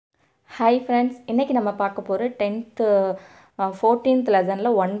Hi friends, இன்னைக்கு நம்ம பார்க்க போற 10th 14th லெசன்ல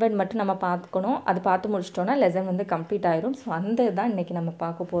ஒன் வேர்ட் மட்டும் நம்ம பார்க்கணும். அது பார்த்து முடிச்சிட்டோம்னா லெசன் வந்து கம்ப்ளீட் ஆயிரும். ஸோ அந்த தான் இன்னைக்கு நம்ம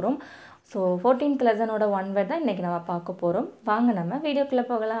பார்க்க போறோம். ஸோ 14th லெசனோட ஒன் வேர்ட் தான் இன்னைக்கு நம்ம பார்க்க போறோம். வாங்க நம்ம வீடியோக்குள்ள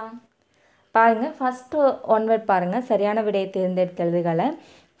போகலாம். பாருங்க ஃபர்ஸ்ட் ஒன் வேர்ட் பாருங்க சரியான விடையை தேர்ந்தெடுத்து எழுதுகளை.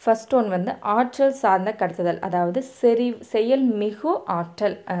 ஃபர்ஸ்ட் ஒன் வந்து ஆற்றல் சார்ந்த கடத்துதல், அதாவது செயல்மிகு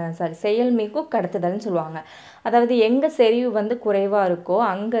ஆற்றல் செயல்மிகு கடத்துதல்னு சொல்லுவாங்க. அதாவது எங்கே செறிவு வந்து குறைவாக இருக்கோ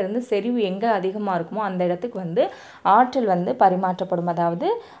அங்கேருந்து செறிவு எங்கே அதிகமாக இருக்குமோ அந்த இடத்துக்கு வந்து ஆற்றல் வந்து பரிமாற்றப்படும். அதாவது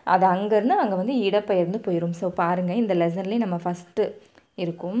அது அங்கேருந்து அங்கே வந்து இடப்பெயர்ந்து போயிடும். ஸோ பாருங்கள் இந்த லெசன்லேயே நம்ம ஃபஸ்ட்டு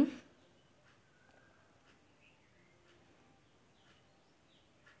இருக்கும்.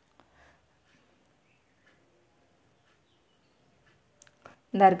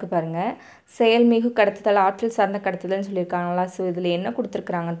 இந்த இருக்குது பாருங்கள், செயல்மிகு கடத்துதல் ஆற்றல் சார்ந்த கடத்துதல்னு சொல்லியிருக்காங்களா. ஸோ இதில் என்ன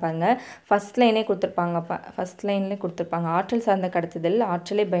கொடுத்துருக்குறாங்கன்னு பாருங்கள். ஃபஸ்ட் லைனே கொடுத்துருப்பாங்க. ஃபஸ்ட் லைன்லேயே கொடுத்துருப்பாங்க ஆற்றல் சார்ந்த கடத்துதல்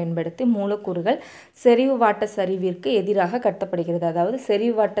ஆற்றலை பயன்படுத்தி மூலக்கூறுகள் செறிவு வாட்ட சரிவிற்கு எதிராக கடத்தப்படுகிறது. அதாவது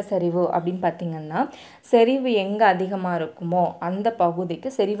செறிவு வாட்ட சரிவு அப்படின்னு பார்த்தீங்கன்னா செறிவு எங்கே அதிகமாக இருக்குமோ அந்த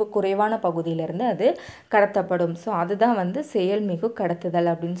பகுதிக்கு செறிவு குறைவான பகுதியிலேருந்து அது கடத்தப்படும். ஸோ அதுதான் வந்து செயல்மிகு கடத்துதல்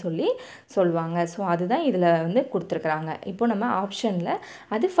அப்படின்னு சொல்லுவாங்க. ஸோ அதுதான் இதில் வந்து கொடுத்துருக்குறாங்க. இப்போ நம்ம ஆப்ஷனில்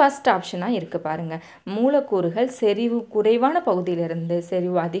அது ஃபர்ஸ்ட் ஆப்ஷனாக இருக்குது பாருங்கள். மூலக்கூறுகள் செறிவு குறைவான பகுதியிலிருந்து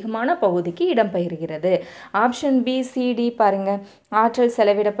செறிவு அதிகமான பகுதிக்கு இடம்பெயர்கிறது. ஆப்ஷன் பி சிடி பாருங்கள், ஆற்றல்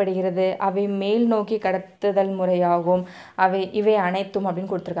செலவிடப்படுகிறது, அவை மேல் நோக்கி கடத்துதல் முறையாகும், இவை அனைத்தும்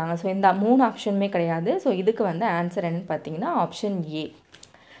அப்படின்னு கொடுத்துருக்காங்க. ஸோ இந்த 3 ஆப்ஷனுமே கிடையாது. ஸோ இதுக்கு வந்து ஆன்சர் என்னன்னு பார்த்தீங்கன்னா ஆப்ஷன் ஏ.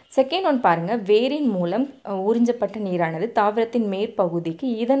 செகண்ட் ஒன் பாருங்கள், வேரின் மூலம் உறிஞ்சப்பட்ட நீரானது தாவரத்தின் மேற்பகுதிக்கு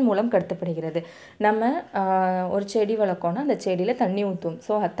இதன் மூலம் கடத்தப்படுகிறது. நம்ம ஒரு செடி வளர்க்கோன்னா அந்த செடியில் தண்ணி ஊற்றுவோம்.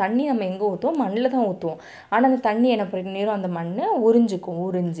 ஸோ தண்ணி நம்ம எங்கே ஊற்றுவோம், மண்ணில் தான் ஊற்றுவோம். ஆனால் அந்த தண்ணி என்ன பண்ணிடும், அந்த மண்ணை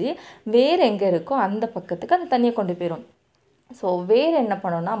உறிஞ்சி வேர் எங்கே இருக்கோ அந்த பக்கத்துக்கு அந்த தண்ணியை கொண்டு போயிடும். ஸோ வேர் என்ன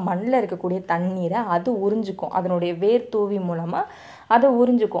பண்ணோன்னா மண்ணில் இருக்கக்கூடிய தண்ணீரை அது உறிஞ்சிக்கும். அதனுடைய வேர் தூவி மூலமாக அதை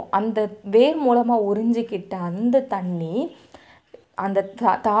உறிஞ்சிக்கும். அந்த வேர் மூலமாக உறிஞ்சிக்கிட்ட அந்த தண்ணி அந்த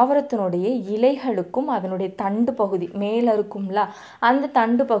தாவரத்தினுடைய இலைகளுக்கும் அதனுடைய தண்டு பகுதி மேலே இருக்கும்ல அந்த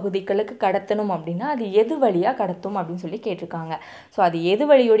தண்டு பகுதிகளுக்கு கடத்தணும் அப்படின்னா அது எது வழியாக கடத்தும் அப்படின்னு சொல்லி கேட்டிருக்காங்க. ஸோ அது எது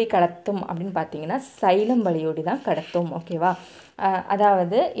வழியோடி கடத்தும் அப்படின்னு பார்த்தீங்கன்னா சைலம் வழியோடி தான் கடத்தும். ஓகேவா.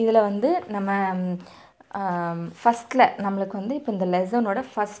 அதாவது இதில் வந்து நம்ம ஃபஸ்ட்டில் நம்மளுக்கு வந்து இப்போ இந்த லெசனோட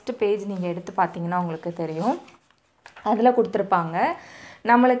ஃபஸ்ட்டு பேஜ் நீங்கள் எடுத்து பார்த்தீங்கன்னா உங்களுக்கு தெரியும். அதில் கொடுத்துருப்பாங்க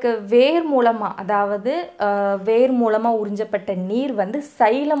நம்மளுக்கு வேர் மூலமாக, அதாவது வேர் மூலமாக உறிஞ்சப்பட்ட நீர் வந்து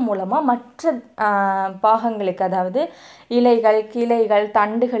சைலம் மூலமாக மற்ற பாகங்களுக்கு, அதாவது இலைகள் கிளைகள்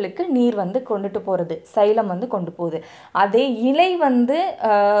தண்டுகளுக்கு நீர் வந்து கொண்டுட்டு போகிறது, சைலம் வந்து கொண்டு போகுது. அதே இலை வந்து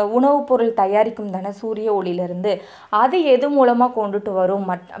உணவுப் பொருள் தயாரிக்கும் தானே சூரிய ஒளியிலேருந்து, அது எது மூலமாக கொண்டுட்டு வரும்,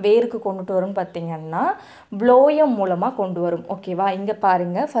 வேருக்கு கொண்டுட்டு வரும்னு பார்த்தீங்கன்னா ப்ளோயம் மூலமாக கொண்டு வரும். ஓகேவா. இங்கே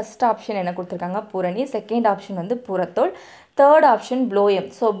பாருங்கள் ஃபஸ்ட் ஆப்ஷன் என்ன கொடுத்துருக்காங்க புரணி, செகண்ட் ஆப்ஷன் வந்து புறத்தோல், third option phloem.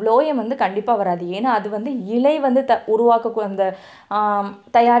 So phloem வந்து கண்டிப்பாக வராது. ஏன்னா அது வந்து இலை வந்து உருவாக்க அந்த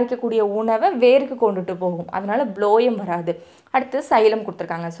தயாரிக்கக்கூடிய உணவை வேருக்கு கொண்டுட்டு போகும். அதனால ப்ளோயம் வராது. அடுத்து சைலம்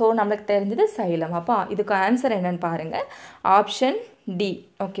கொடுத்துருக்காங்க. ஸோ நம்மளுக்கு தெரிஞ்சது சைலம். அப்போ இதுக்கு ஆன்சர் என்னன்னு பாருங்கள், ஆப்ஷன் டி.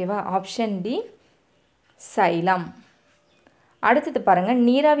 ஓகேவா. Option D xylem. அடுத்தது பாருங்கள்,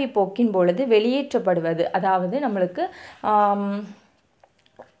 நீராவி போக்கின் பொழுது வெளியேற்றப்படுவது, அதாவது நம்மளுக்கு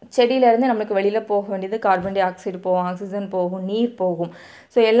செடியிலேருந்து நம்மளுக்கு வெளியில் போக வேண்டியது கார்பன் டை ஆக்சைடு போகும், ஆக்சிஜன் போகும், நீர் போகும்.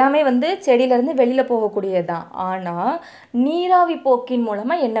 ஸோ எல்லாமே வந்து செடியிலேருந்து வெளியில் போகக்கூடியது தான். ஆனால் நீராவி போக்கின்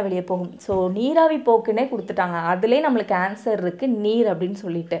மூலமாக என்ன வெளியே போகும். ஸோ நீராவி போக்குன்னே கொடுத்துட்டாங்க. அதுலேயே நம்மளுக்கு ஆன்சர் இருக்குது நீர் அப்படின்னு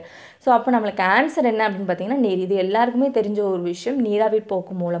சொல்லிட்டு. ஸோ அப்போ நம்மளுக்கு ஆன்சர் என்ன அப்படின்னு பார்த்தீங்கன்னா நீர். இது எல்லாருக்குமே தெரிஞ்ச ஒரு விஷயம். நீராவி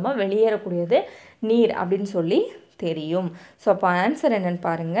போக்கு மூலமாக வெளியேறக்கூடியது நீர் அப்படின்னு சொல்லி தெரியும். ஸோ அப்போ ஆன்சர் என்னன்னு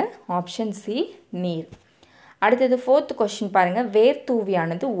பாருங்கள், ஆப்ஷன் சி நீர். அடுத்தது ஃபோர்த் கொஸ்டின் பாருங்கள், வேர்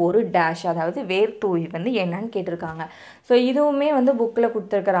தூவியானது ஒரு டேஷ், அதாவது வேர் தூவி வந்து என்னன்னு கேட்டிருக்காங்க. ஸோ இதுவுமே வந்து புக்கில்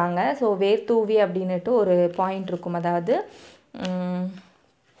கொடுத்துருக்குறாங்க. ஸோ வேர் தூவி அப்படின்னுட்டு ஒரு பாயிண்ட் இருக்கும். அதாவது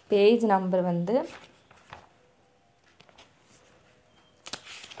பேஜ் நம்பர் வந்து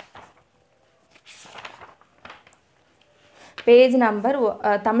பேஜ் நம்பர்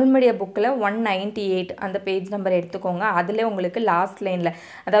தமிழ் மீடியம் புக்கில் 198 அந்த பேஜ் நம்பர் எடுத்துக்கோங்க. அதில் உங்களுக்கு லாஸ்ட் லைனில்,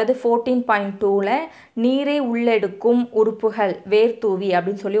 அதாவது 14.2ல் நீரை உள்ளெடுக்கும் உறுப்புகள் வேர் தூவி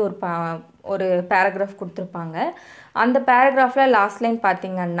அப்படின்னு சொல்லி ஒரு பேராகிராஃப் கொடுத்துருப்பாங்க. அந்த பேராகிராஃபில் லாஸ்ட் லைன்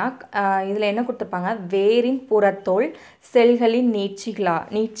பார்த்தீங்கன்னா இதில் என்ன கொடுத்துருப்பாங்க, வேரின் புறத்தோல் செல்களின்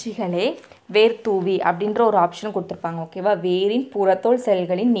நீட்சிகளே வேர்த்தூவி அப்படின்ற ஒரு ஆப்ஷன் கொடுத்துருப்பாங்க. ஓகேவா, வேரின் புறத்தோல்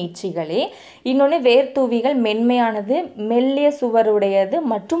செல்களின் நீட்சிகளே. இன்னொன்று வேர்த்தூவிகள் மென்மையானது, மெல்லிய சுவருடையது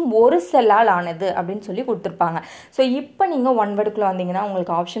மற்றும் ஒரு செல்லால் ஆனது அப்படின்னு சொல்லி கொடுத்துருப்பாங்க. ஸோ இப்போ நீங்கள் ஒன் வேர்டுக்குள்ளே வந்தீங்கன்னா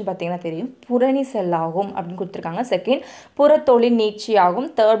உங்களுக்கு ஆப்ஷன் பார்த்தீங்கன்னா தெரியும், புறணி செல்லாகும் அப்படின்னு கொடுத்துருக்காங்க. செகண்ட் புறத்தோலின் நீட்சி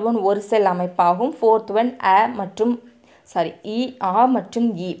ஆகும். தேர்ட் ஒன் ஒரு செல் அமைப்பாகும். ஃபோர்த் ஒன் மற்றும் ஆ மற்றும்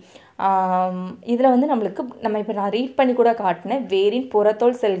இ. இதில் வந்து நம்ம இப்போ நான் ரீட் பண்ணி கூட காட்டினேன், வேரின்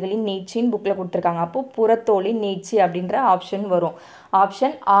புறத்தோல் செல்களின் நீட்சின்னு புக்கில் கொடுத்துருக்காங்க. அப்போது புறத்தோலின் நீட்சி அப்படின்ற ஆப்ஷன் வரும்.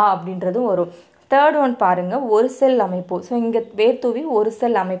 ஆப்ஷன் ஆ அப்படின்றதும் வரும். தேர்ட் ஒன் பாருங்கள், ஒரு செல் அமைப்பு. ஸோ இங்கே வேர்த்தூவி ஒரு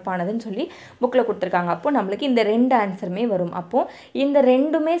செல் அமைப்பானதுன்னு சொல்லி புக்கில் கொடுத்துருக்காங்க. அப்போது நம்மளுக்கு இந்த 2 ஆன்சருமே வரும். அப்போது இந்த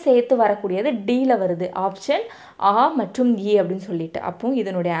 2மே சேர்த்து வரக்கூடியது டியில் வருது, ஆப்ஷன் ஆ மற்றும் இ அப்படின்னு சொல்லிட்டு. அப்போது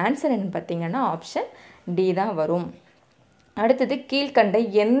இதனுடைய ஆன்சர் என்னன்னு பார்த்தீங்கன்னா ஆப்ஷன் டி தான் வரும். அடுத்தது, கீழ்கண்ட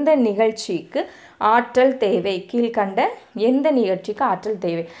எந்த நிகழ்ச்சிக்கு ஆற்றல் தேவை? கீழ்கண்ட எந்த நிகழ்ச்சிக்கு ஆற்றல்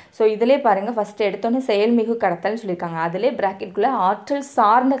தேவை? ஸோ இதிலே பாருங்கள், ஃபஸ்ட்டு எடுத்தோன்னே செயல்மிகு கடத்தல்னு சொல்லியிருக்காங்க. அதிலே ப்ராக்கெட்டுக்குள்ளே ஆற்றல்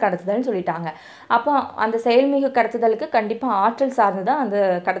சார்ந்த கடத்துதல்னு சொல்லிட்டாங்க. அப்போ அந்த செயல்மிகு கடத்துதலுக்கு கண்டிப்பாக ஆற்றல் சார்ந்து தான் அந்த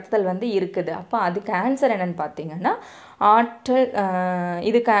கடத்துதல் வந்து இருக்குது. அப்போ அதுக்கு ஆன்சர் என்னென்னு பார்த்தீங்கன்னா ஆற்றல்.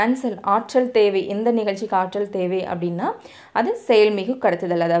 இதுக்கு ஆன்சர் ஆற்றல் தேவை, எந்த நிகழ்ச்சிக்கு ஆற்றல் தேவை அப்படின்னா அது செயல்மிகு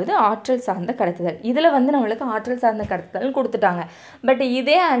கடத்துதல், அதாவது ஆற்றல் சார்ந்த கடத்துதல். இதில் வந்து நம்மளுக்கு ஆற்றல் சார்ந்த கடத்துதல் கொடுத்துட்டாங்க. பட்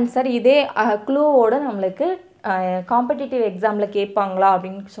இதே ஆன்சர் இதே க்ளூவோடு நம்மளுக்கு காம்படிட்டிவ் எக்ஸாமில் கேட்பாங்களா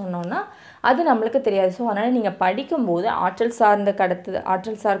அப்படின்னு சொன்னோன்னா அது நம்மளுக்கு தெரியாது. ஸோ அதனால் நீங்கள் படிக்கும்போது ஆற்றல் சார்ந்த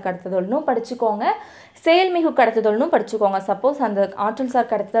ஆற்றல் சார் கடத்துதல்னும் படிச்சுக்கோங்க, செயல்மிகு கடத்துதல்னும் படிச்சுக்கோங்க. சப்போஸ் அந்த ஆற்றல்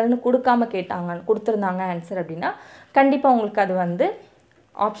சார் கடத்துதல்னு கொடுத்துருந்தாங்க ஆன்சர் அப்படின்னா கண்டிப்பாக உங்களுக்கு அது வந்து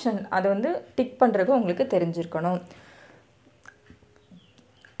ஆப்ஷன் அது வந்து டிக் பண்ணுறதுக்கு உங்களுக்கு தெரிஞ்சிருக்கணும்.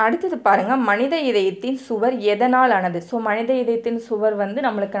 அடுத்தது பாருங்கள், மனித இதயத்தின் சுவர் எதனால் ஆனது? ஸோ மனித இதயத்தின் சுவர் வந்து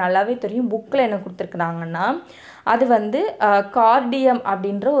நம்மளுக்கு நல்லாவே தெரியும், புக்கில் என்ன கொடுத்துருக்குறாங்கன்னா அது வந்து கார்டியம்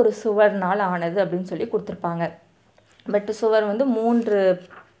அப்படின்ற ஒரு சுவர்னால் ஆனது அப்படின்னு சொல்லி கொடுத்துருப்பாங்க. பட் சுவர் வந்து 3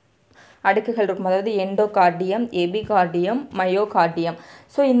 அடுக்குகள் இருக்கும், அதாவது எண்டோகார்டியம், எபிகார்டியம், மயோகார்டியம்.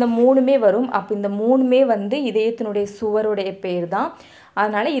 ஸோ இந்த 3மே வரும். அப்போ இந்த 3மே வந்து இதயத்தினுடைய சுவருடைய பேர் தான்.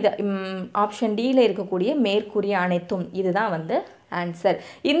 அதனால் இது ஆப்ஷன் டியில் இருக்கக்கூடிய மேற்கூறிய அனைத்தும் இதுதான் வந்து ஆன்சர்.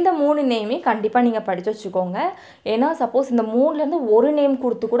 இந்த 3 நேமே கண்டிப்பாக நீங்கள் படித்து வச்சுக்கோங்க. ஏன்னா சப்போஸ் இந்த 3லேருந்து ஒரு நேம்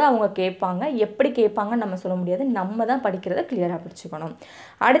கொடுத்து கூட அவங்க கேட்பாங்க. எப்படி கேட்பாங்கன்னு நம்ம சொல்ல முடியாது, நம்ம தான் படிக்கிறத கிளியராக படிச்சுக்கணும்.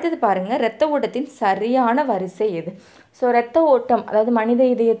 அடுத்தது பாருங்கள், இரத்த ஓட்டத்தின் சரியான வரிசை எது? ஸோ இரத்த ஓட்டம், அதாவது மனித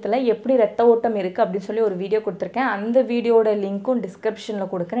இதயத்தில் எப்படி இரத்த ஓட்டம் இருக்குது அப்படின்னு சொல்லி ஒரு வீடியோ கொடுத்துருக்கேன். அந்த வீடியோட லிங்க்கும்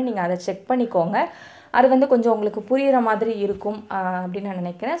டிஸ்கிரிப்ஷனில் கொடுக்குறேன், நீங்கள் அதை செக் பண்ணிக்கோங்க. அது வந்து கொஞ்சம் உங்களுக்கு புரிகிற மாதிரி இருக்கும் அப்படின்னு நான்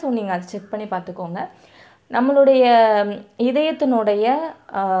நினைக்கிறேன். ஸோ நீங்கள் அதை செக் பண்ணி பார்த்துக்கோங்க. நம்மளுடைய இதயத்தில்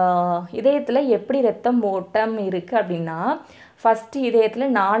எப்படி இரத்தம் ஓட்டம் இருக்குது அப்படின்னா, ஃபஸ்ட்டு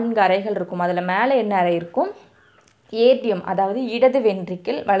இதயத்தில் 4 அறைகள் இருக்கும். அதில் மேலே என்ன அறை இருக்கும்? ஏடிஎம், அதாவது இடது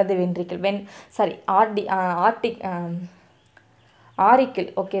வென்ட்ரிக்கிள், வலது வென்ட்ரிக்கிள், ஆரிக்கிள்.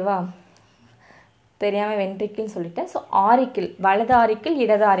 ஓகேவா, தெரியாமல் வென்ட்ரிக்கிள்னு சொல்லிட்டேன். ஸோ ஆரிக்கிள், வலது ஆரிக்கிள்,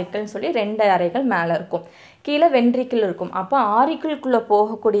 இடது ஆரிக்கிள்னு சொல்லி 2 அறைகள் மேலே இருக்கும். கீழே வென்ட்ரிக்கிள் இருக்கும். அப்போ ஆரிக்கிள்குள்ளே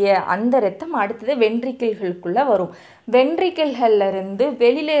போகக்கூடிய அந்த ரத்தம் அடுத்தது வென்ட்ரிக்கிள்களுக்குள்ளே வரும். வென்ட்ரிக்கிள்கள்லேருந்து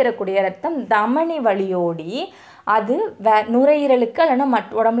வெளியேறக்கூடிய ரத்தம் தமனி வழியோடி அது நுரையீரலுக்கு இல்லைன்னா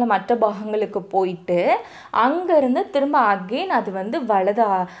உடம்புல மற்ற பாகங்களுக்கு போயிட்டு அங்கேருந்து திரும்ப அகெயின் அது வந்து வலது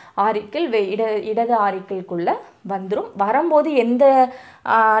ஆரிக்கிள் இடது ஆரிக்கிள்குள்ளே வந்துடும். வரும்போது எந்த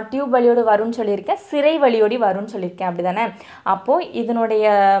டியூப் வழியோடு வரும்னு சொல்லியிருக்கேன், சிரை வழியோடி வரும்னு சொல்லியிருக்கேன், அப்படி தானே? அப்போது இதனுடைய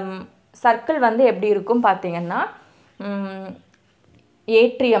சர்க்கிள் வந்து எப்படி இருக்கும் பார்த்தீங்கன்னா,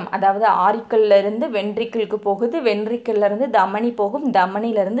 ஏட்ரியம், அதாவது ஆரிக்கிள்லேருந்து வென்ட்ரிக்கிளுக்கு போகுது, வென்ட்ரிக்கிள்லேருந்து தமனி போகும்,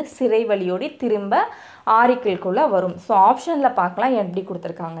 தமனிலேருந்து சிரை வழியோடி திரும்ப ஆரிக்கிள்குள்ளே வரும். ஸோ ஆப்ஷனில் பார்க்கலாம் எப்படி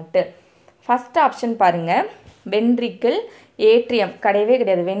கொடுத்துருக்காங்கன்ட்டு. ஃபஸ்ட் ஆப்ஷன் பாருங்கள், வென்ட்ரிக்கிள், ஏட்ரியம் கிடையவே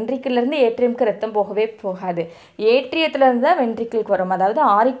கிடையாது. வென்ட்ரிக்கிள்லேருந்து ஏட்ரியமுக்கு ரத்தம் போகவே போகாது. ஏட்ரியத்துலேருந்து தான் வென்ட்ரிக்கிளுக்கு வரும், அதாவது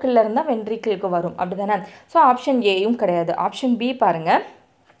ஆரிக்கிள்லேருந்து தான் வென்ட்ரிக்கிளுக்கு வரும், அப்படி தானே? ஸோ ஆப்ஷன் ஏயும் கிடையாது. ஆப்ஷன் பி பாருங்கள்,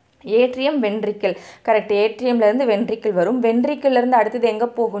 ஏட்ரியம், வென்ட்ரிக்கிள். கரெக்ட், ஏட்ரியம்லேருந்து வென்ட்ரிக்கிள் வரும். வென்ட்ரிக்கிள்லேருந்து அடுத்தது எங்கே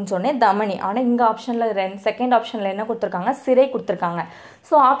போகும்னு சொன்னேன், தமனி. ஆனால் இங்கே ஆப்ஷனில் செகண்ட் ஆப்ஷனில் என்ன கொடுத்துருக்காங்க, சிரை கொடுத்துருக்காங்க.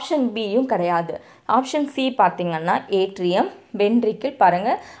 ஸோ ஆப்ஷன் பியும் கிடையாது. ஆப்ஷன் சி பார்த்தீங்கன்னா ஏட்ரியம், வென்ட்ரிக்கிள்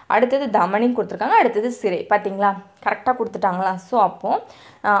பாருங்கள், அடுத்தது தமனின்னு கொடுத்துருக்காங்க, அடுத்தது சிரை. பார்த்தீங்களா, கரெக்டாக கொடுத்துட்டாங்களா? ஸோ அப்போது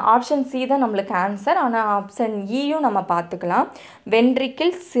ஆப்ஷன் சி தான் நம்மளுக்கு ஆன்சர். ஆனால் ஆப்ஷன் இயும் நம்ம பார்த்துக்கலாம்.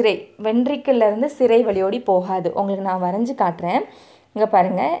 வென்ட்ரிக்கிள், சிரை, வென்ட்ரிக்கிள்லேருந்து சிரை வழியோடி போகாது. உங்களுக்கு நான் வரைஞ்சி காட்டுறேன். இங்கே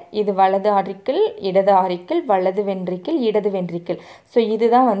பாருங்கள், இது வலது ஆரிக்கிள், இடது ஆரிக்கிள், வலது வென்ட்ரிக்கிள், இடது வென்ட்ரிக்கிள். ஸோ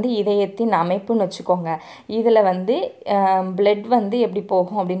இதுதான் வந்து இதயத்தின் அமைப்புன்னு வச்சுக்கோங்க. இதில் வந்து பிளட் வந்து எப்படி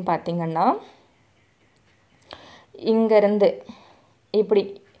போகும் அப்படின்னு பார்த்தீங்கன்னா, இங்கேருந்து இப்படி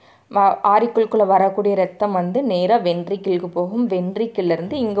ஆரிக்குள்குள்ளே வரக்கூடிய ரத்தம் வந்து நேராக வென்ட்ரிக்கிளுக்கு போகும்.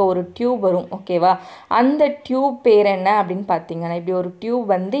 வென்ட்ரிக்கிள்லேருந்து இங்கே ஒரு டியூப் வரும். ஓகேவா? அந்த டியூப் பேர் என்ன அப்படின்னு பார்த்தீங்கன்னா, இப்படி ஒரு டியூப்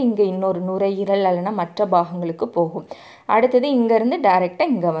வந்து இங்கே இன்னொரு நுரையீரல் இல்லைன்னா மற்ற பாகங்களுக்கு போகும். அடுத்தது இங்கேருந்து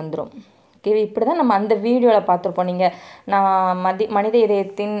டைரெக்டாக இங்கே வந்துடும். ஓகே, இப்படி தான் நம்ம அந்த வீடியோவில் பார்த்துருப்போம். நீங்கள் நான் மனித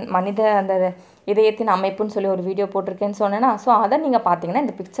இதயத்தின் அமைப்புன்னு சொல்லி ஒரு வீடியோ போட்டிருக்கேன்னு சொன்னேன்னா, ஸோ அதை நீங்கள் பார்த்தீங்கன்னா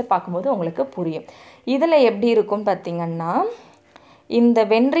இந்த பிக்சர் பார்க்கும்போது உங்களுக்கு புரியும். இதில் எப்படி இருக்கும்னு பார்த்தீங்கன்னா, இந்த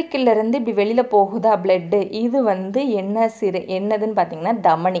வென்ட்ரிக்கிள்லேருந்து இப்படி வெளியில் போகுதா பிளட்டு, இது வந்து என்னதுன்னு பார்த்தீங்கன்னா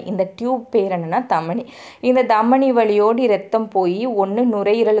தமனி. இந்த டியூப் பேர் என்னென்னா தமனி. இந்த தமனி வழியோடி ரத்தம் போய் ஒன்று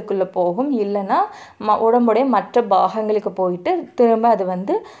நுரையீரலுக்குள்ளே போகும், இல்லைன்னா உடம்புடைய மற்ற பாகங்களுக்கு போயிட்டு திரும்ப அது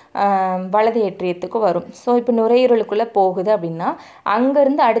வந்து வலது ஏற்றியத்துக்கு வரும். ஸோ இப்போ நுரையீரலுக்குள்ளே போகுது அப்படின்னா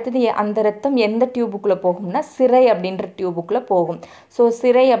அங்கேருந்து அடுத்தது அந்த ரத்தம் எந்த டியூபுக்குள்ளே போகும்னா சிரை அப்படின்ற டியூபுக்குள்ளே போகும். ஸோ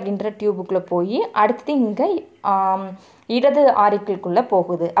சிரை அப்படின்ற டியூபுக்குள்ளே போய் அடுத்தது இங்கே இடது ஆரிக்கிள்குள்ளே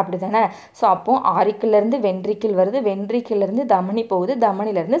போகுது. அப்படி தானே? ஸோ அப்போது ஆரிக்கிள்லேருந்து வென்ட்ரிக்கிள் வருது, வென்ட்ரிக்கிள்லேருந்து தமனி போகுது,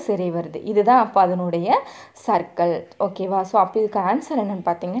 தமனிலேருந்து சிரை வருது. இதுதான் அப்போ அதனுடைய சர்க்கிள். ஓகேவா? ஸோ அப்போ இதுக்கு ஆன்சர் என்னென்னு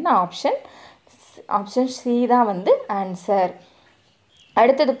பார்த்தீங்கன்னா ஆப்ஷன் சி தான் வந்து ஆன்சர்.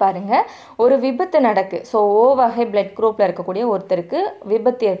 அடுத்தது பாருங்கள், ஒரு விபத்து நடக்கு. ஸோ ஓ வகை பிளட் குரூப்பில் இருக்கக்கூடிய ஒருத்தருக்கு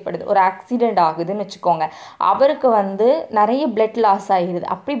விபத்து ஏற்படுது, ஒரு ஆக்சிடெண்ட் ஆகுதுன்னு வச்சுக்கோங்க. அவருக்கு வந்து நிறைய பிளட் லாஸ் ஆகிடுது.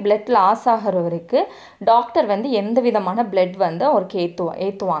 அப்படி பிளட் லாஸ் ஆகிறவருக்கு டாக்டர் வந்து எந்த விதமான பிளட் வந்து அவருக்கு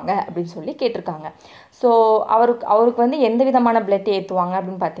ஏற்றுவாங்க அப்படின்னு சொல்லி கேட்டிருக்காங்க. ஸோ அவருக்கு வந்து எந்த விதமான பிளட் ஏற்றுவாங்க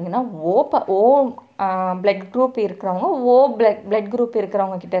அப்படின்னு பார்த்தீங்கன்னா ஓ பிளட் குரூப் இருக்கிறவங்க பிளட் குரூப்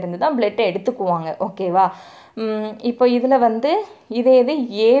இருக்கிறவங்க கிட்ட இருந்து தான் பிளட்டை எடுத்துக்குவாங்க. ஓகேவா? இப்போ இதில் வந்து இது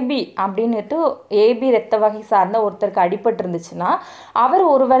ஏபி அப்படின்னுட்டு ஏபி ரத்த வகை சார்ந்த ஒருத்தருக்கு அடிபட்டு இருந்துச்சுன்னா அவர்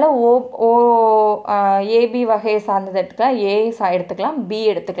ஒருவேளை ஏபி வகையை சார்ந்தது எடுத்துக்கலாம், ஏ எடுத்துக்கலாம், பி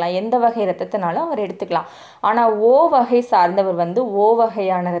எடுத்துக்கலாம், எந்த வகை ரத்தத்தினாலும் அவர் எடுத்துக்கலாம். ஆனால் ஓ வகை சார்ந்தவர் வந்து ஓ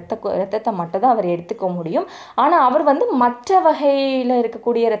வகையான ரத்தத்தை மட்டும் தான் அவர் எடுத்துக்க முடியும். ஆனால் அவர் வந்து மற்ற வகையில்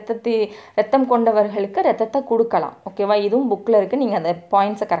இருக்கக்கூடிய ரத்தம் கொண்டவர்களுக்கு ரத்தத்தை கொடுக்கலாம். ஓகேவா? இதுவும் புக்கில் இருக்குது, நீங்கள் அந்த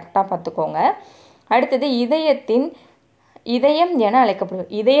பாயிண்ட்ஸை கரெக்டாக பார்த்துக்கோங்க. அடுத்தது இதயம் என அழைக்கப்படும்.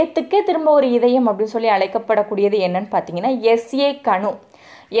 இதயத்துக்கே திரும்ப ஒரு இதயம் அப்படின்னு சொல்லி அழைக்கப்படக்கூடியது என்னன்னு பார்த்தீங்கன்னா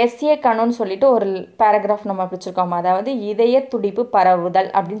எஸ்ஏ கணுன்னு சொல்லிட்டு ஒரு பேராகிராஃப் நம்ம படிச்சிருக்கோம். அதாவது இதய துடிப்பு பரவுதல்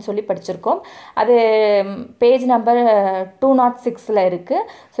அப்படின்னு சொல்லி படிச்சிருக்கோம். அது பேஜ் நம்பர் 206 இருக்குது.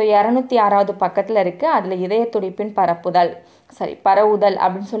 ஸோ 206வது பக்கத்தில் இருக்குது. அதில் இதய துடிப்பின் பரவுதல்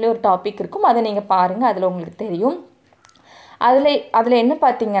அப்படின்னு சொல்லி ஒரு டாபிக் இருக்கும். அதை நீங்கள் பாருங்கள், அதில் உங்களுக்கு தெரியும். அதில் என்ன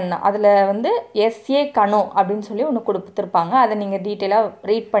பார்த்தீங்கன்னா அதில் வந்து எஸ்ஏ கணு அப்படின்னு சொல்லி ஒன்று கொடுத்துருப்பாங்க. அதை நீங்கள் டீட்டெயிலாக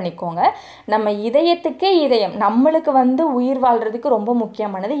ரீட் பண்ணிக்கோங்க. நம்ம இதயத்துக்கே இதயம், நம்மளுக்கு வந்து உயிர் வாழ்கிறதுக்கு ரொம்ப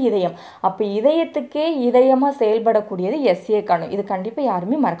முக்கியமானது இதயம். அப்போ இதயத்துக்கே இதயமாக செயல்படக்கூடியது எஸ்ஏ கணு. இது கண்டிப்பாக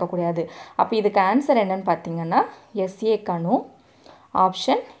யாருமே மறக்கக்கூடாது. அப்போ இதுக்கு ஆன்சர் என்னன்னு பார்த்தீங்கன்னா எஸ்ஏ கணு,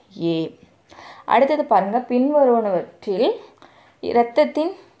 ஆப்ஷன் ஏ. அடுத்தது பாருங்கள், பின்வருவனவற்றில்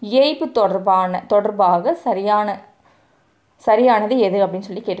இரத்தத்தின் இயைபு தொடர்பாக சரியானது எது அப்படின்னு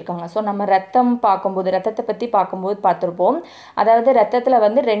சொல்லி கேட்டிருக்காங்க. ஸோ நம்ம ரத்தத்தை பற்றி பார்க்கும்போது பார்த்துருப்போம். அதாவது ரத்தத்தில்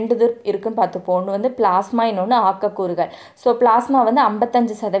வந்து 2 இது இருக்குன்னு பார்த்துப்போம். ஒன்று வந்து பிளாஸ்மா, இன்னொன்று ஆக்கக்கூறுகள். ஸோ பிளாஸ்மா வந்து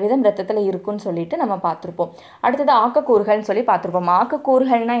 55% ரத்தத்தில் இருக்குன்னு சொல்லிட்டு நம்ம பார்த்துருப்போம். அடுத்தது ஆக்கக்கூறுகள்னு சொல்லி பார்த்துருப்போம்.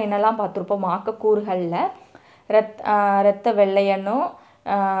 ஆக்கக்கூறுகள்னால் என்னெல்லாம் பார்த்துருப்போம்? ஆக்கக்கூறுகளில் இரத்த வெள்ளையணும்,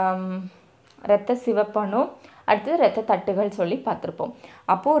 இரத்த சிவப்பணும், அடுத்தது இரத்த தட்டுகள் சொல்லி பார்த்துருப்போம்.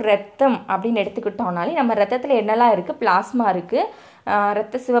 அப்போது ரத்தம் அப்படின்னு எடுத்துக்கிட்டோம்னாலே நம்ம ரத்தத்தில் என்னெல்லாம் இருக்குது? பிளாஸ்மா இருக்குது,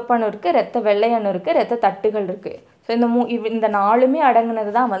 இரத்த சிவப்பணு இருக்குது, இரத்த வெள்ளையணு இருக்குது, இரத்த தட்டுகள் இருக்குது. ஸோ இந்த 4மே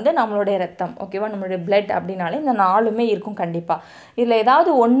அடங்குனது தான் வந்து நம்மளுடைய ரத்தம். ஓகேவா? நம்மளுடைய பிளட் அப்படின்னாலே இந்த 4மே இருக்கும் கண்டிப்பாக. இதில்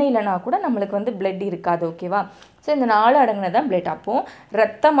ஏதாவது ஒன்று இல்லைனா கூட நம்மளுக்கு வந்து பிளட் இருக்காது. ஓகேவா? ஸோ இந்த 4 அடங்குனது தான் பிளட். அப்போது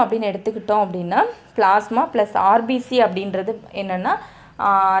ரத்தம் அப்படின்னு எடுத்துக்கிட்டோம் அப்படின்னா பிளாஸ்மா ப்ளஸ் ஆர்பிசி அப்படின்றது என்னென்னா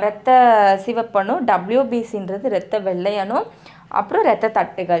இரத்த சிவப்பணு, WBCன்றது இரத்த வெள்ளையணு, அப்புறம் இரத்த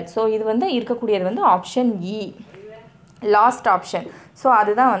தட்டுகள். ஸோ இது வந்து இருக்கக்கூடியது வந்து ஆப்ஷன் இ, லாஸ்ட் ஆப்ஷன். ஸோ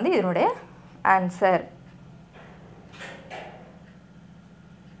அதுதான் வந்து இதனுடைய ஆன்சர்.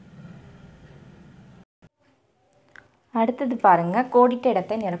 அடுத்தது பாருங்கள், கோடிட்ட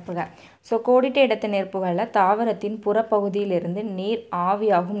இடத்தை நிரப்புக. ஸோ கோடிட்ட இடத்தை நிரப்புகளில் தாவரத்தின் புறப்பகுதியிலிருந்து நீர்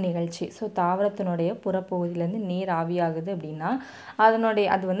ஆவியாகும் நிகழ்ச்சி. ஸோ தாவரத்தினுடைய புறப்பகுதியிலேருந்து நீர் ஆவியாகுது அப்படின்னா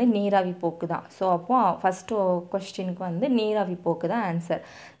அது வந்து நீராவி போக்கு தான். ஸோ அப்போது ஃபஸ்ட்டு கொஸ்டினுக்கு வந்து நீராவி போக்கு தான் ஆன்சர்.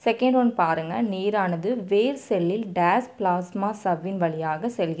 செகண்ட் ஒன் பாருங்கள், நீரானது வேர் செல்லில் டேஸ் பிளாஸ்மா சவ்வின்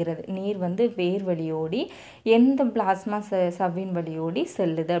வழியாக செல்கிறது. நீர் வந்து வேர் வழியோடி எந்த பிளாஸ்மா சவ்வின் வழியோடி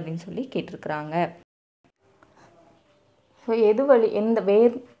செல்லுது அப்படின்னு சொல்லி கேட்டிருக்கிறாங்க. ஸோ எந்த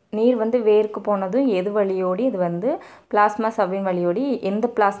நீர் வந்து வேருக்கு போனதும் எது வழியோடி இது வந்து பிளாஸ்மா சவ்வின் வழியோடி எந்த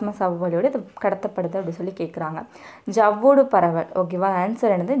பிளாஸ்மா சவ் வழியோடி இது கடத்தப்படுது அப்படி சொல்லி கேட்குறாங்க. ஜவ்வோடு பரவல். ஓகேவா,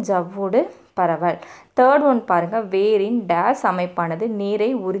 ஆன்சர் என்னது ஜவ்வோடு பரவல். தேர்ட் ஒன் பாருங்கள், வேரின் டேஸ் அமைப்பானது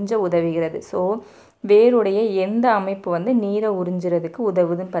நீரை உறிஞ்ச உதவுகிறது. ஸோ வேருடைய எந்த அமைப்பு வந்து நீரை உறிஞ்சுறதுக்கு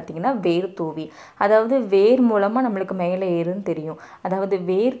உதவுதுன்னு பார்த்தீங்கன்னா வேர் தூவி. அதாவது வேர் மூலமாக நம்மளுக்கு மேலே ஏறுன்னு தெரியும். அதாவது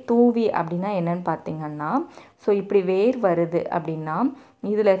வேர் தூவி அப்படின்னா என்னன்னு பார்த்தீங்கன்னா, ஸோ இப்படி வேர் வருது அப்படின்னா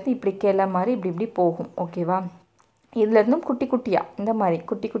இதுலேருந்து இப்படி கிளை மாதிரி இப்படி இப்படி போகும். ஓகேவா, இதுலேருந்தும் குட்டி குட்டியாக இந்த மாதிரி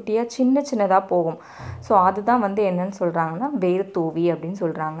குட்டி குட்டியாக சின்னதாக போகும். ஸோ அதுதான் வந்து என்னன்னு சொல்கிறாங்கன்னா வேர் தூவி அப்படின்னு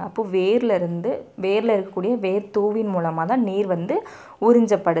சொல்கிறாங்க. அப்போது வேரில் இருக்கக்கூடிய வேர் தூவின் மூலமாக தான் நீர் வந்து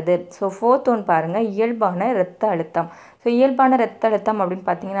உறிஞ்சப்படுது. ஸோ ஃபோர்த் ஒன் பாருங்கள், இயல்பான இரத்த அழுத்தம். ஸோ இயல்பான இரத்த அழுத்தம் அப்படின்னு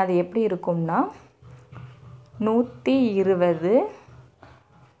பார்த்தீங்கன்னா அது எப்படி இருக்கும்னா 120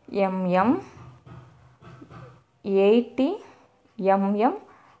 mm 80 mm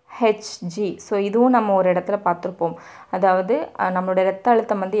Hg. ஸோ இதுவும் நம்ம ஒரு இடத்துல பார்த்துருப்போம். அதாவது நம்மளோட இரத்த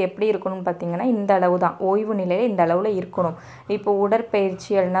அழுத்தம் வந்து எப்படி இருக்கணும்னு பார்த்தீங்கன்னா இந்த அளவு தான், ஓய்வு நிலையில் இந்த அளவில் இருக்கணும். இப்போ உடற்பயிற்சி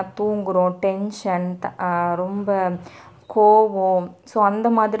இல்லைனா தூங்குகிறோம், டென்ஷன், ரொம்ப கோவம், ஸோ அந்த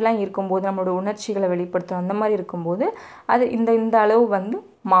மாதிரிலாம் இருக்கும்போது நம்மளோட உணர்ச்சிகளை வெளிப்படுத்தும், அந்த மாதிரி இருக்கும்போது அது இந்த அளவு வந்து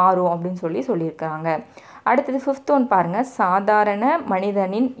மாறும் அப்படின்னு சொல்லியிருக்காங்க. அடுத்தது ஃபிஃப்த் ஒன் பாருங்கள், சாதாரண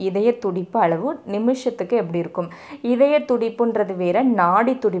மனிதனின் இதய துடிப்பு அளவு நிமிஷத்துக்கு எப்படி இருக்கும். இதய துடிப்புன்றது வேறு,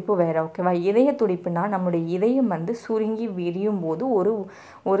 நாடி துடிப்பு வேறு. ஓகேவா, இதய துடிப்புனா நம்மளுடைய இதயம் வந்து சுருங்கி விரியும் போது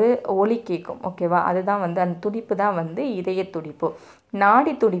ஒரு ஒலி கேட்கும். ஓகேவா, அதுதான் வந்து அந்த துடிப்பு தான் வந்து இதய துடிப்பு.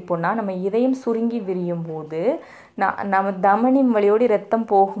 நாடி துடிப்புனா நம்ம இதயம் சுருங்கி விரியும் போது நம்ம தமனி வழியோடு ரத்தம்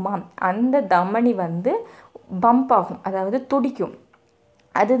போகுமா, அந்த தமனி வந்து பம்ப் ஆகும், அதாவது துடிக்கும்.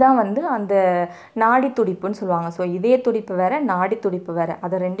 அதுதான் வந்து அந்த நாடி துடிப்புன்னு சொல்லுவாங்க. ஸோ இதய துடிப்பு வேறு, நாடி துடிப்பு வேறு,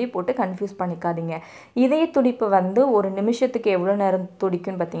 அதை ரெண்டையும் போட்டு கன்ஃபியூஸ் பண்ணிக்காதீங்க. இதய துடிப்பு வந்து ஒரு நிமிஷத்துக்கு எவ்வளோ நேரம்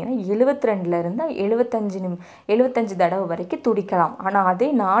துடிக்குன்னு பார்த்தீங்கன்னா 72லேருந்து 75 தடவை வரைக்கும் துடிக்கலாம். ஆனால் அதே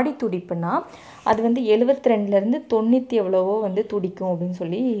நாடி துடிப்புனா அது வந்து 72லேருந்து 90 எவ்வளவோ வந்து துடிக்கும் அப்படின்னு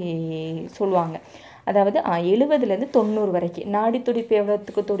சொல்லுவாங்க. அதாவது 70லேருந்து 90 வரைக்கும். நாடி துடிப்பு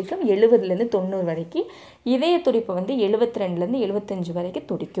எவ்வளோத்துக்கு துடிக்கும், 70லேருந்து 90 வரைக்கும். இதய துடிப்பு வந்து 72லேருந்து 75 வரைக்கும்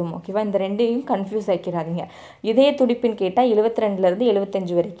துடிக்கும். ஓகேவா, இந்த ரெண்டையும் கன்ஃபியூஸ் ஆக்கிடாதீங்க. இதய துடிப்புன்னு கேட்டால் 72லேருந்து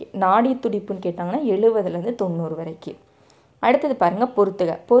 75 வரைக்கும், நாடி துடிப்புன்னு கேட்டாங்கன்னா 70லேருந்து 90 வரைக்கும். அடுத்தது பாருங்கள்,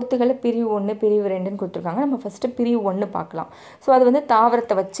 பொறுத்துகளை பிரிவு 1 பிரிவு 2ன்னு கொடுத்துருக்காங்க. நம்ம ஃபஸ்ட்டு பிரிவு 1 பார்க்கலாம். ஸோ அது வந்து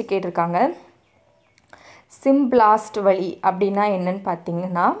தாவரத்தை வச்சு கேட்டிருக்காங்க. சிம்பிளாஸ்ட் வழி அப்படின்னா என்னன்னு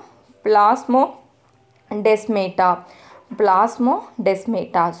பார்த்தீங்கன்னா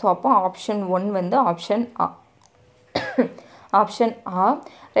பிளாஸ்மோடெஸ்மேட்டா. ஸோ அப்போ ஆப்ஷன் 1 வந்து ஆப்ஷன் ஆ.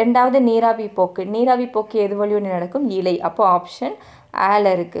 ரெண்டாவது நீராவி போக்கு எது வழியோடு நடக்கும், இலை. அப்போ ஆப்ஷன் ஆல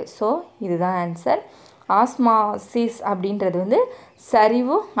இருக்குது. ஸோ இதுதான் ஆன்சர். ஆஸ்மாசிஸ் அப்படின்றது வந்து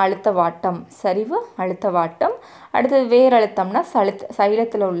சரிவு அழுத்த வாட்டம். அடுத்தது வேரழுத்தம்னா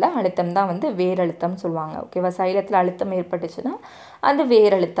சைலத்தில் உள்ள அழுத்தம் தான் வந்து வேரழுத்தம்னு சொல்லுவாங்க. ஓகேவா, சைலத்தில் அழுத்தம் ஏற்பட்டுச்சுன்னா அது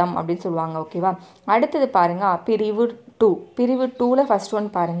வேரழுத்தம் அப்படின்னு சொல்லுவாங்க. ஓகேவா, அடுத்தது பாருங்கள் பிரிவு 2ல் ஃபஸ்ட் ஒன்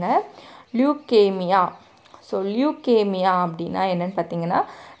பாருங்கள், லியூகேமியா. ஸோ லியூகேமியா அப்படின்னா என்னென்னு பார்த்தீங்கன்னா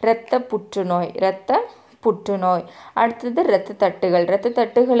இரத்த புற்றுநோய். அடுத்தது இரத்த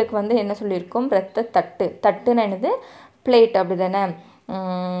தட்டுகளுக்கு வந்து என்ன சொல்லியிருக்கோம், இரத்த தட்டுன்னு என்னது, பிளேட், அப்படி தானே.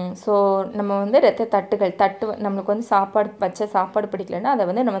 ஸோ நம்ம வந்து இரத்த தட்டு நம்மளுக்கு வந்து சாப்பாடு பிடிக்கலன்னா அதை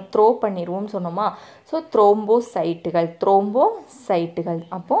வந்து நம்ம த்ரோ பண்ணிடுவோம்னு சொன்னோமா. ஸோ த்ரோம்போசைட்டுகள்.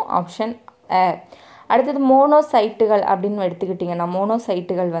 அப்போது ஆப்ஷன் ஏ. அடுத்தது மோனோசைட்டுகள் அப்படின்னு எடுத்துக்கிட்டிங்கன்னா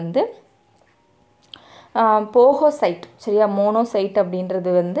மோனோசைட்டுகள் வந்து போகோசைட். சரியா, மோனோசைட் அப்படின்றது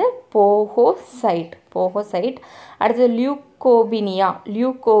வந்து போகோசைட். அடுத்தது லியூகோபினியா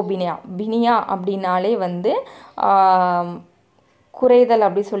அப்படின்னாலே வந்து குறைதல்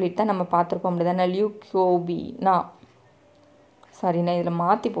அப்படி சொல்லிட்டு தான் நம்ம பார்த்துருப்போம். அப்படி தானே, லியூகோபினா. சாரி, நான் இதில்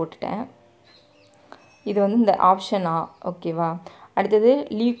மாற்றி போட்டுட்டேன். இது வந்து இந்த ஆப்ஷன் ஆ. ஓகேவா, அடுத்தது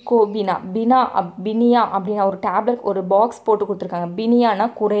பினியா அப்படின்னா ஒரு டேப்லெட், ஒரு பாக்ஸ் போட்டு கொடுத்துருக்காங்க. பினியானா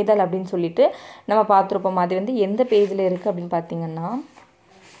குறைதல் அப்படின்னு சொல்லிட்டு நம்ம பார்த்துருப்போம். அது வந்து எந்த பேஜில் இருக்குது அப்படின்னு பார்த்தீங்கன்னா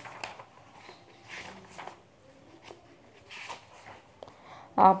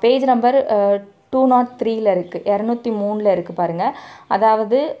பேஜ் நம்பர் 203ல் இருக்குது, 203ல் இருக்குது பாருங்கள்.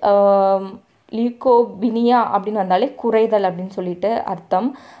 அதாவது லியூகோபினியா அப்படின்னு வந்தாலே குறைதல் அப்படின்னு சொல்லிட்டு அர்த்தம்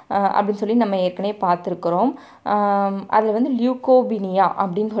அப்படின்னு சொல்லி நம்ம ஏற்கனவே பார்த்துருக்குறோம். அதில் வந்து லியூகோபினியா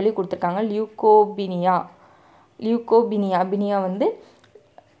அப்படின்னு சொல்லி கொடுத்துருக்காங்க. லியூகோபினியா பினியா வந்து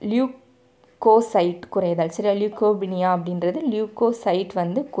லியூக்கோசைட் குறைதல். சரியா, லியூக்கோபினியா அப்படின்றது லியூக்கோசைட்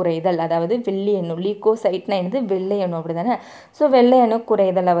வந்து குறைதல், அதாவது வெள்ளை அணு. லியூக்கோசைட்னா என்னது, வெள்ளை அணு அப்படி தானே. ஸோ வெள்ளை அணு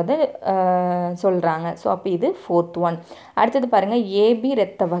குறைதலை வந்து சொல்கிறாங்க. ஸோ அப்போ இது 4th ஒன். அடுத்தது பாருங்கள், ஏபி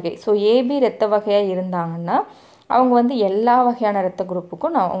இரத்த வகை. ஸோ ஏபி இரத்த வகையாக இருந்தாங்கன்னா அவங்க வந்து எல்லா வகையான இரத்த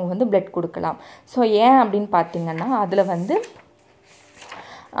குரூப்புக்கும் அவங்க வந்து பிளட் கொடுக்கலாம். ஸோ ஏன் அப்படின்னு பார்த்தீங்கன்னா அதில் வந்து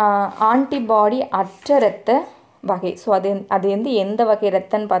ஆன்டிபாடி அற்ற இரத்த வகை. ஸோ அது வந்து எந்த வகை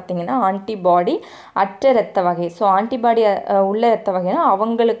இரத்தன்னு பார்த்தீங்கன்னா ஆன்டிபாடி அற்ற இரத்த வகை. ஸோ ஆன்டிபாடி உள்ள இரத்த வகைனா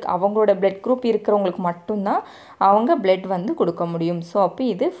அவங்களோட பிளட் குரூப் இருக்கிறவங்களுக்கு மட்டும்தான் அவங்க பிளட் வந்து கொடுக்க முடியும். ஸோ அப்போ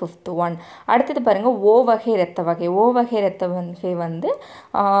இது 5th ஒன். அடுத்தது பாருங்கள், ஓ வகை இரத்த வகை. ஓ வகை இரத்த வகை வந்து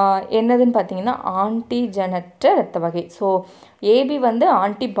என்னதுன்னு பார்த்தீங்கன்னா ஆன்டிஜனற்ற இரத்த வகை. ஸோ ஏபி வந்து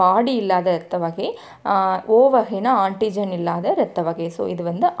ஆன்டிபாடி இல்லாத இரத்த வகை, ஓ வகைனா ஆன்டிஜன் இல்லாத இரத்த வகை. ஸோ இது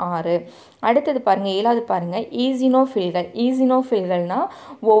வந்து 6. அடுத்தது பாருங்கள், 7வது பாருங்கள், ஈசினோஃபில்கள். ஈசினோஃபில்கள்னால்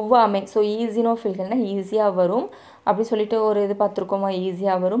ஒவ்வாமை. ஸோ ஈசினோஃபில்கள்னால் ஈஸியாக வரும் அப்படி சொல்லிட்டு ஒரு இது பார்த்துருக்கோமா,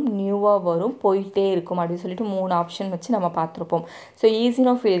 ஈஸியாக வரும், நியூவாக வரும், போயிட்டே இருக்கும் அப்படின்னு சொல்லிட்டு 3 ஆப்ஷன் வச்சு நம்ம பார்த்துருப்போம். ஸோ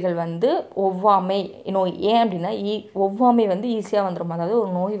ஈசினோஃபில்கள் வந்து ஒவ்வாமை நோய். ஏன் அப்படின்னா ஒவ்வாமை வந்து ஈஸியாக வந்துடும். அதாவது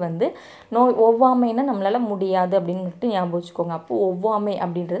ஒரு நோய் வந்து ஒவ்வாமைன்னா நம்மளால் முடியாது அப்படின்னு ஞாபகம் வச்சுக்கோங்க. அப்போது ஒவ்வாமை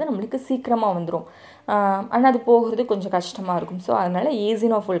அப்படின்றது நம்மளுக்கு சீக்கிரமாக வந்துடும், ஆனால் அது போகிறது கொஞ்சம் கஷ்டமாக இருக்கும். ஸோ அதனால்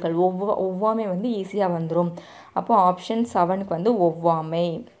ஈசினோஃபில்கள் ஒவ்வாமை வந்து ஈஸியாக வந்துடும். அப்போது ஆப்ஷன் 7க்கு வந்து ஒவ்வாமை.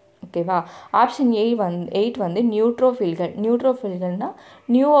 ஓகேவா. ஆப்ஷன் 8 வந்து நியூட்ரோஃபில்கள். நியூட்ரோஃபில்கள்னால்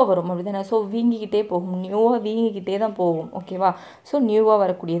நியூவாக வரும் அப்படி தானே. ஸோ வீங்கிக்கிட்டே போகும், நியூவாக வீங்கிக்கிட்டே தான் போகும். ஓகேவா. ஸோ நியூவாக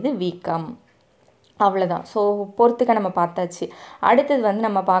வரக்கூடியது வீக்கம். அவ்வளோதான். ஸோ பொறுத்துக்க நம்ம பார்த்தாச்சு. அடுத்தது வந்து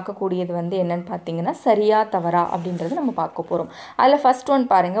நம்ம பார்க்கக்கூடியது வந்து என்னென்னு பார்த்தீங்கன்னா சரியா தவறா அப்படின்றது நம்ம பார்க்க போகிறோம். அதில் ஃபஸ்ட் ஒன்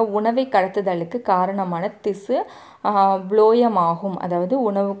பாருங்கள், உணவை கடத்துதலுக்கு காரணமான திசு புளோயமாகும். அதாவது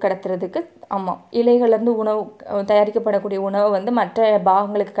உணவு கடத்துறதுக்கு, ஆமாம், இலைகள்லேருந்து உணவு தயாரிக்கப்படக்கூடிய உணவை வந்து மற்ற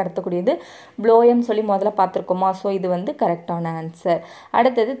பாகங்களுக்கு கடத்தக்கூடியது புளோயம் சொல்லி முதல்ல பார்த்துருக்கோமா. ஸோ இது வந்து கரெக்டான ஆன்சர்.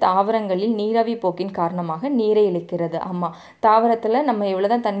 அடுத்தது தாவரங்களில் நீராவி போக்கின் காரணமாக நீரை இழுக்கிறது. ஆமாம், தாவரத்தில் நம்ம எவ்வளோ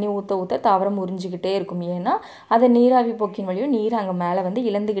தான் தண்ணி ஊற்ற தாவரம் உறிஞ்சிக்கிட்டே இருக்கும். ஏன்னா அது நீராவி போக்கின் வழியும் நீர் அங்கே மேலே வந்து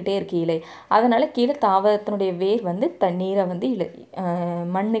இழந்துக்கிட்டே இருக்கு இலை. அதனால் கீழே தாவரத்தினுடைய வேர் வந்து தண்ணீரை வந்து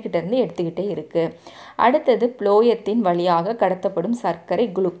மண்ணுக்கிட்டேருந்து எடுத்துக்கிட்டே இருக்குது. அடுத்தது புளோயத்தின் வழியாக கடத்தப்படும் சர்க்கரை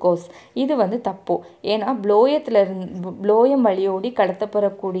குளுக்கோஸ். இது வந்து தப்பு. ஏன்னா புளோயம் வழியோடி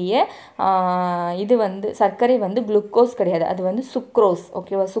கடத்தப்படக்கூடிய இது வந்து சர்க்கரை வந்து குளுக்கோஸ் கிடையாது, அது வந்து சுக்ரோஸ்.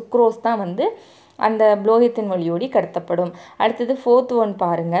 ஓகேவா. சுக்ரோஸ் தான் வந்து அந்த புளோயத்தின் வழியோடி கடத்தப்படும். அடுத்தது 4th ஒன்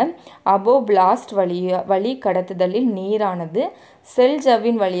பாருங்கள், அபோபிளாஸ்ட் வழி கடத்துதலில் நீரானது செல்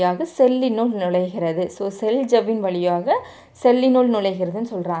ஜவ்வின் வழியாக செல்லினுள் நுழைகிறது. ஸோ செல் ஜவ்வின் வழியாக செல்லினுள்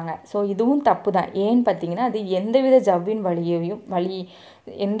நுழைகிறதுன்னு சொல்கிறாங்க. ஸோ இதுவும் தப்பு தான். ஏன்னு பார்த்தீங்கன்னா அது எந்தவித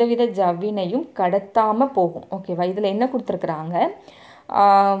ஜவ்வினையும் கடத்தாமல் போகும். ஓகேவா. இதில் என்ன கொடுத்துருக்குறாங்க,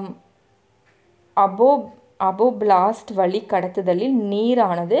 அபோபிளாஸ்ட் வழி கடத்துதலில்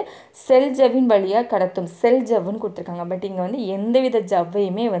நீரானது செல் ஜவ்வின் வழியாக கடத்தும். செல் ஜவ்வுன்னு கொடுத்துருக்காங்க. பட் இங்கே வந்து எந்தவித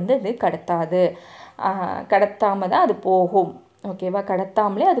ஜவ்வையுமே வந்து அது கடத்தாமல் தான் அது போகும். ஓகேவா.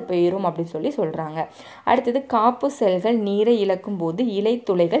 கடத்தாமலே அது போயிடும் அப்படின்னு சொல்கிறாங்க. அடுத்தது காப்பு செல்கள் நீரை இழக்கும் போது இலை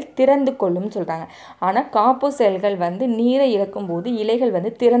துளைகள் திறந்து கொள்ளும்னு சொல்கிறாங்க. ஆனால் காப்பு செல்கள் வந்து நீரை இழக்கும் போது இலைகள்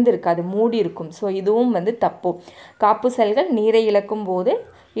வந்து திறந்து இருக்காது, மூடி இருக்கும். ஸோ இதுவும் வந்து தப்பு. காப்பு செல்கள் நீரை இழக்கும் போது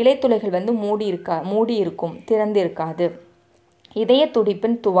இலைத்துளைகள் வந்து மூடி இருக்கும், திறந்து இருக்காது. இதய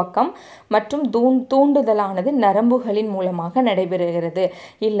துடிப்பின் துவக்கம் மற்றும் தூண்டுதலானது நரம்புகளின் மூலமாக நடைபெறுகிறது.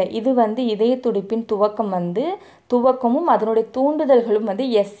 இல்லை, இது வந்து இதய துடிப்பின் துவக்கமும் அதனுடைய தூண்டுதல்களும் வந்து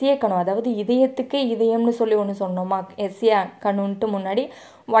எஸ்ஏ கணு, அதாவது இதயத்துக்கே இதயம்னு சொல்லி ஒன்று சொன்னோமா, எஸ்ஏ கணுன்ட்டு முன்னாடி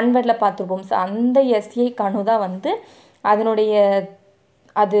 1 வேர்டில் பார்த்துருப்போம். ஸோ அந்த எஸ்ஏ கணு தான் வந்து அதனுடைய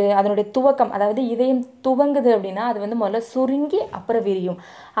துவக்கம். அதாவது இதயம் துவங்குது அப்படின்னா அது வந்து முதல்ல சுருங்கி அப்புறம் விரியும்.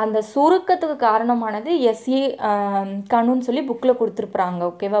 அந்த சுருக்கத்துக்கு காரணமானது எஸ்ஏ கணுன்னு சொல்லி புக்கில் கொடுத்துருப்பாங்க.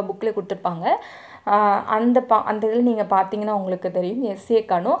 ஓகேவா. புக்கில் கொடுத்துருப்பாங்க. அந்த இதில் நீங்கள் பார்த்தீங்கன்னா உங்களுக்கு தெரியும் எஸ்ஏ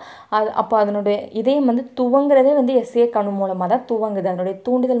கணு. அப்போ அதனுடைய இதயம் வந்து துவங்குறதே வந்து எஸ்ஏ கணு மூலமாக தான் துவங்குது, அதனுடைய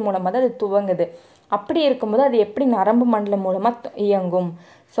தூண்டுதல் மூலமாக தான் அது துவங்குது. அப்படி இருக்கும்போது அது எப்படி நரம்பு மண்டலம் மூலமாக இயங்கும்.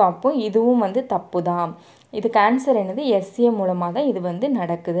 ஸோ அப்போ இதுவும் வந்து தப்பு தான். இதுக்கு ஆன்சர் என்னது, எஸ்ஏ மூலமாக தான் இது வந்து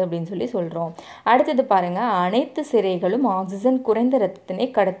நடக்குது அப்படின்னு சொல்கிறோம். அடுத்தது பாருங்கள், அனைத்து சிரைகளும் ஆக்சிஜன் குறைந்த இரத்தத்தினை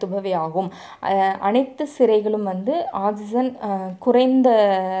கடத்துபவை ஆகும். அனைத்து சிரைகளும் வந்து ஆக்சிஜன் குறைந்த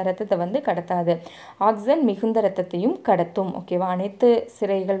இரத்தத்தை வந்து கடத்தாது, ஆக்சிஜன் மிகுந்த இரத்தத்தையும் கடத்தும். ஓகேவா. அனைத்து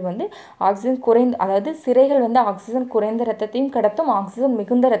சிரைகள் வந்து ஆக்சிஜன் குறைந்த, அதாவது சிரைகள் வந்து ஆக்சிஜன் குறைந்த இரத்தத்தையும் கடத்தும், ஆக்சிஜன்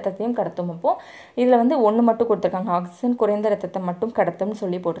மிகுந்த இரத்தத்தையும் கடத்தும். அப்போது இதில் வந்து ஒன்று மட்டும் கொடுத்துருக்காங்க, ஆக்சிஜன் குறைந்த இரத்தத்தை மட்டும் கடத்தும்னு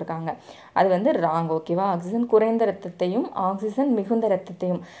சொல்லி போட்டிருக்காங்க. அது வந்து ராங். ஓகேவா. ஆக்சிஜன் குறைந்த இரத்தத்தையும் ஆக்சிஜன் மிகுந்த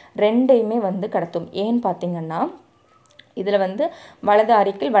இரத்தத்தையும் ரெண்டையுமே வந்து கடத்தும். ஏன்னு பார்த்தீங்கன்னா இதில் வந்து வலது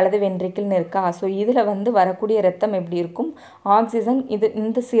அரிக்கிள் வலது வென்ட்ரிக்கிள்னு இருக்கா. ஸோ இதில் வந்து வரக்கூடிய ரத்தம் எப்படி இருக்கும், ஆக்சிஜன்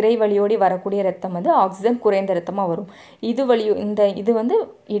இந்த சிரை வழியோடி வரக்கூடிய ரத்தம் வந்து ஆக்சிஜன் குறைந்த ரத்தமாக வரும். இது வந்து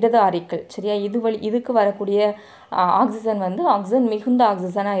இடது அரிக்கிள் சரியா. இதுக்கு வரக்கூடிய ஆக்சிஜன் வந்து ஆக்சிஜன் மிகுந்த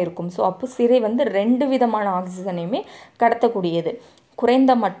ஆக்சிஜனாக இருக்கும். ஸோ அப்போ சிரை வந்து 2 விதமான ஆக்சிஜனையுமே கடத்தக்கூடியது,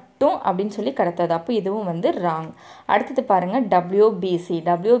 குறைந்த மட்டும் அப்படின்னு சொல்லி கடத்தது. அப்போ இதுவும் வந்து ராங். அடுத்தது பாருங்கள்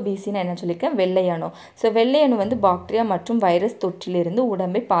WBCன்னு என்ன சொல்லியிருக்கேன், வெள்ளை அணு. ஸோ வெள்ளை அணு வந்து பாக்டீரியா மற்றும் வைரஸ் தொற்றிலிருந்து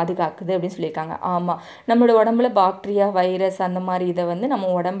உடம்பை பாதுகாக்குது அப்படின்னு சொல்லியிருக்காங்க. ஆமாம், நம்மளோட உடம்புல பாக்டீரியா வைரஸ் அந்த மாதிரி இதை வந்து நம்ம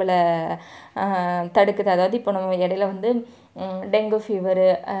உடம்புல தடுக்குது. அதாவது இப்போ நம்ம இடையில வந்து டெங்கு ஃபீவரு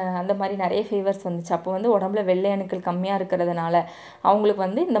அந்த மாதிரி நிறைய ஃபீவர்ஸ் வந்துச்சு. அப்போ வந்து உடம்புல வெள்ளை அணுக்கள் கம்மியாக இருக்கிறதுனால அவங்களுக்கு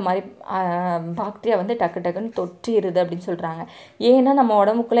வந்து இந்த மாதிரி பாக்டீரியா வந்து டக்குன்னு தொற்றிடுது அப்படின்னு சொல்கிறாங்க. ஏன்னா நம்ம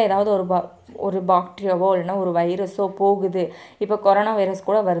உடம்புக்குள்ளே ஏதாவது ஒரு பாக்டீரியாவோ இல்லைன்னா ஒரு வைரஸோ போகுது. இப்போ கொரோனா வைரஸ்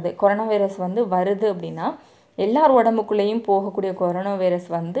கூட வருது. கொரோனா வைரஸ் வந்து வருது அப்படின்னா எல்லார் உடம்புக்குள்ளேயும் போகக்கூடிய கொரோனா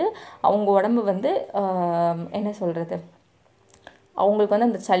வைரஸ் வந்து அவங்க உடம்பு வந்து என்ன சொல்கிறது, அவங்களுக்கு வந்து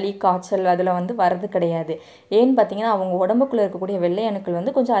அந்த சளி காய்ச்சல் அதில் வந்து வரது கிடையாது. ஏன்னு பார்த்தீங்கன்னா அவங்க உடம்புக்குள்ளே இருக்கக்கூடிய வெள்ளை அணுக்கள்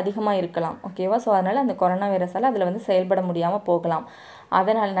வந்து கொஞ்சம் அதிகமாக இருக்கலாம். ஓகேவா. ஸோ அதனால் அந்த கொரோனா வைரஸால் அதில் வந்து செயல்பட முடியாமல் போகலாம்.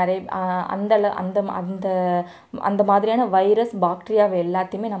 அதனால் நிறைய அந்த மாதிரியான வைரஸ் பாக்டீரியாவை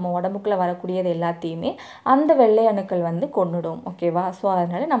எல்லாத்தையுமே நம்ம உடம்புக்குள்ளே வரக்கூடியது எல்லாத்தையுமே அந்த வெள்ளை அணுக்கள் வந்து கொன்னுடும். ஓகேவா. ஸோ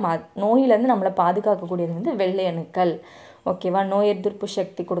அதனால் நம்ம நோயிலேருந்து நம்மளை பாதுகாக்கக்கூடியது வந்து வெள்ளை அணுக்கள். ஓகேவா. நோய் எதிர்ப்பு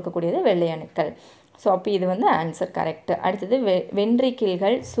சக்தி கொடுக்கக்கூடியது வெள்ளை அணுக்கள். ஸோ அப்போ இது வந்து ஆன்சர் கரெக்டு. அடுத்தது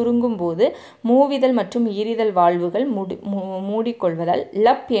வென்ட்ரிக்கிள்கள் சுருங்கும் போது மூவிதழ் மற்றும் ஈரிதழ் வாழ்வுகள் மூடிக்கொள்வதால்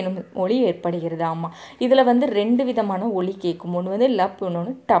லப் எனும் ஒலி ஏற்படுகிறது. ஆமாம், இதில் வந்து 2 விதமான ஒலி கேட்கும். ஒன்று வந்து லப்,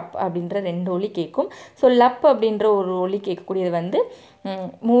 இன்னொன்று டப் அப்படின்ற 2 ஒலி கேட்கும். ஸோ லப் அப்படின்ற ஒரு ஒலி கேட்கக்கூடியது வந்து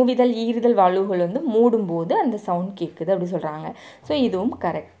மூவிதழ் ஈரிதழ் வாழ்வுகள் வந்து மூடும்போது அந்த சவுண்ட் கேட்குது அப்படி சொல்கிறாங்க. ஸோ இதுவும்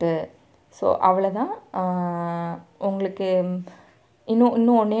கரெக்டு. ஸோ அவ்வளோதான். உங்களுக்கு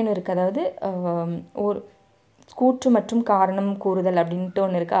இன்னும் ஒன்று இருக்குது. அதாவது ஒரு கூற்று மற்றும் காரணம் கூறுதல் அப்படின்ட்டு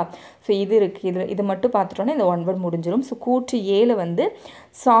ஒன்று இருக்கா. ஸோ இது இருக்குது. இது மட்டும் பார்த்துட்டோன்னா இந்த 1 வேர்ட் முடிஞ்சிடும். ஸோ கூற்று 7 வந்து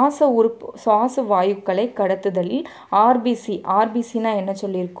சுவாச வாயுக்களை கடத்துதலில் ஆர்பிசினா என்ன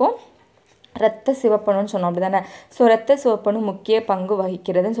சொல்லியிருக்கோம், இரத்த சிவப்பணுன்னு சொன்னோம் அப்படி தானே. ஸோ இரத்த சிவப்பணு முக்கிய பங்கு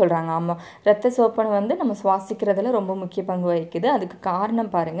வகிக்கிறதுன்னு சொல்கிறாங்க. ஆமாம், இரத்த சிவப்பணு வந்து நம்ம சுவாசிக்கிறதுல ரொம்ப முக்கிய பங்கு வகிக்குது. அதுக்கு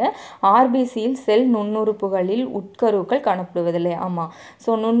காரணம் பாருங்கள், ஆர்பிசியில் செல் நுண்ணுறுப்புகளில் உட்கருக்கள் காணப்படுவதில்லை. ஆமாம்,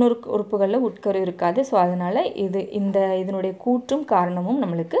 ஸோ உறுப்புகளில் உட்கரு இருக்காது. ஸோ அதனால் இதனுடைய கூற்றும் காரணமும்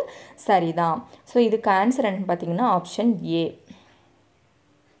நம்மளுக்கு சரிதான். ஸோ இதுக்கு ஆன்சர் என்னன்னு பார்த்தீங்கன்னா ஆப்ஷன் ஏ.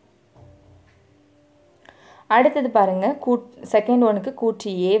 அடுத்தது பாருங்கள், செகண்ட் ஒனுக்கு கூற்று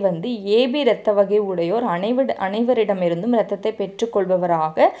ஏ வந்து ஏபி இரத்த வகை உடையோர் அனைவரிடமிருந்தும் இரத்தத்தை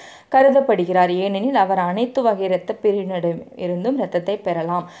பெற்றுக்கொள்பவராக கருதப்படுகிறார். ஏனெனில் அவர் அனைத்து வகை இரத்த பிரிவினரிடம் இருந்தும் இரத்தத்தை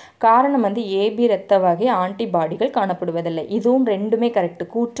பெறலாம். காரணம் வந்து ஏபி இரத்த வகை ஆன்டிபாடிகள் காணப்படுவதில்லை. இதுவும் 2மே கரெக்டு.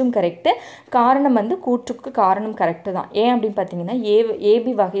 கூற்றும் கரெக்டு, காரணம் வந்து கூற்றுக்கு காரணம் கரெக்டு தான். ஏன் அப்படின்னு பார்த்தீங்கன்னா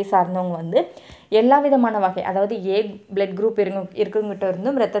ஏபி வகை சார்ந்தவங்க வந்து எல்லா விதமான வகை, அதாவது ஏ பிளட் குரூப் இருக்கிறவங்ககிட்ட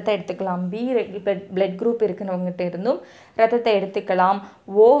இருந்தும் ரத்தத்தை எடுத்துக்கலாம், பி பிளட் குரூப் இருக்கிறவங்ககிட்ட இருந்தும் ரத்தத்தை எடுத்துக்கலாம்,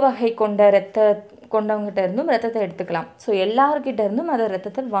 ஓ வகை கொண்டவங்ககிட்ட இருந்தும் ரத்தத்தை எடுத்துக்கலாம். ஸோ எல்லாருக்கிட்ட இருந்தும் அதை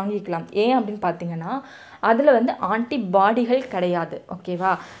ரத்தத்தை வாங்கிக்கலாம். ஏன் அப்படின்னு பார்த்தீங்கன்னா அதில் வந்து ஆன்டிபாடிகள் கிடையாது.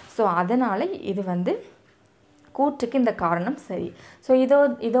 ஓகேவா. ஸோ அதனால் இது வந்து கூற்றுக்கு இந்த காரணம் சரி. ஸோ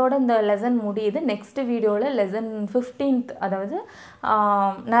இதோட இந்த லெசன் முடியுது. நெக்ஸ்ட் வீடியோவில் லெசன் 15th அதாவது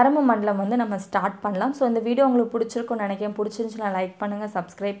நரம்பு மண்டலம் வந்து நம்ம ஸ்டார்ட் பண்ணலாம். ஸோ இந்த வீடியோ உங்களுக்கு பிடிச்சிருக்கும்னு நினைக்கிறேன். பிடிச்சிருந்துச்சுன்னா லைக் பண்ணுங்கள்,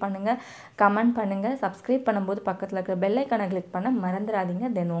 சப்ஸ்கிரைப் பண்ணுங்கள், கமெண்ட் பண்ணுங்கள். சப்ஸ்கிரைப் பண்ணும்போது பக்கத்தில் இருக்கிற பெல் ஐக்கானை கிளிக் பண்ண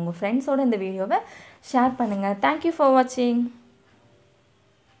மறந்துடாதீங்க. தென் உங்கள் ஃப்ரெண்ட்ஸோடு இந்த வீடியோவை ஷேர் பண்ணுங்கள். தேங்க்யூ ஃபார் வாட்சிங்.